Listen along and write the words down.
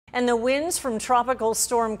And the winds from Tropical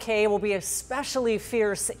Storm Kay will be especially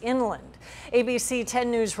fierce inland. ABC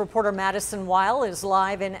 10 News reporter Madison Weil is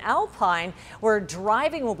live in Alpine, where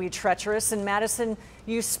driving will be treacherous. And Madison,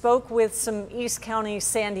 you spoke with some East County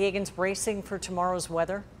San Diegans bracing for tomorrow's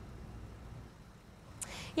weather.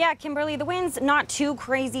 Yeah, Kimberly, the wind's not too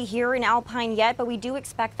crazy here in Alpine yet, but we do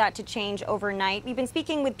expect that to change overnight. We've been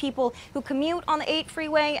speaking with people who commute on the 8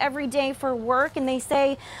 freeway every day for work, and they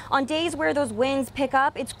say on days where those winds pick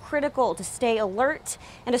up, it's critical to stay alert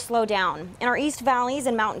and to slow down. In our East Valleys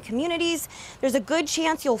and mountain communities, there's a good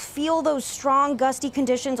chance you'll feel those strong gusty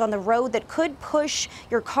conditions on the road that could push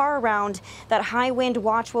your car around. That high wind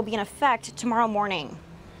watch will be in effect tomorrow morning.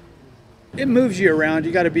 It moves you around.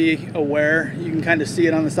 You got to be aware. You can kind of see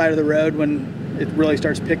it on the side of the road when it really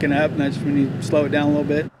starts picking up, and that's when you slow it down a little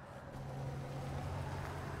bit.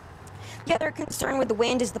 The other concern with the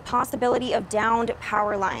wind is the possibility of downed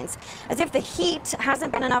power lines. As if the heat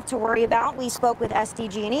hasn't been enough to worry about, we spoke with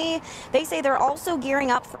SDG&E. They say they're also gearing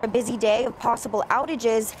up for a busy day of possible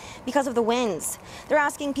outages because of the winds. They're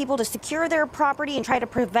asking people to secure their property and try to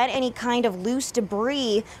prevent any kind of loose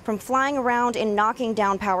debris from flying around and knocking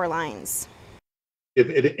down power lines. If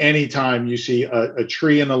at any time you see a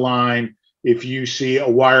tree in the line, if you see a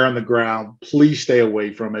wire on the ground, please stay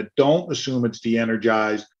away from it. Don't assume it's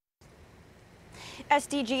de-energized.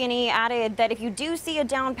 SDG&E added that if you do see a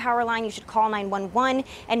downed power line, you should call 911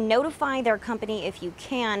 and notify their company if you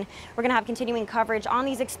can. We're going to have continuing coverage on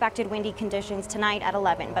these expected windy conditions tonight at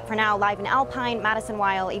 11. But for now, live in Alpine, Madison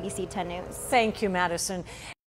Weil, ABC 10 News. Thank you, Madison.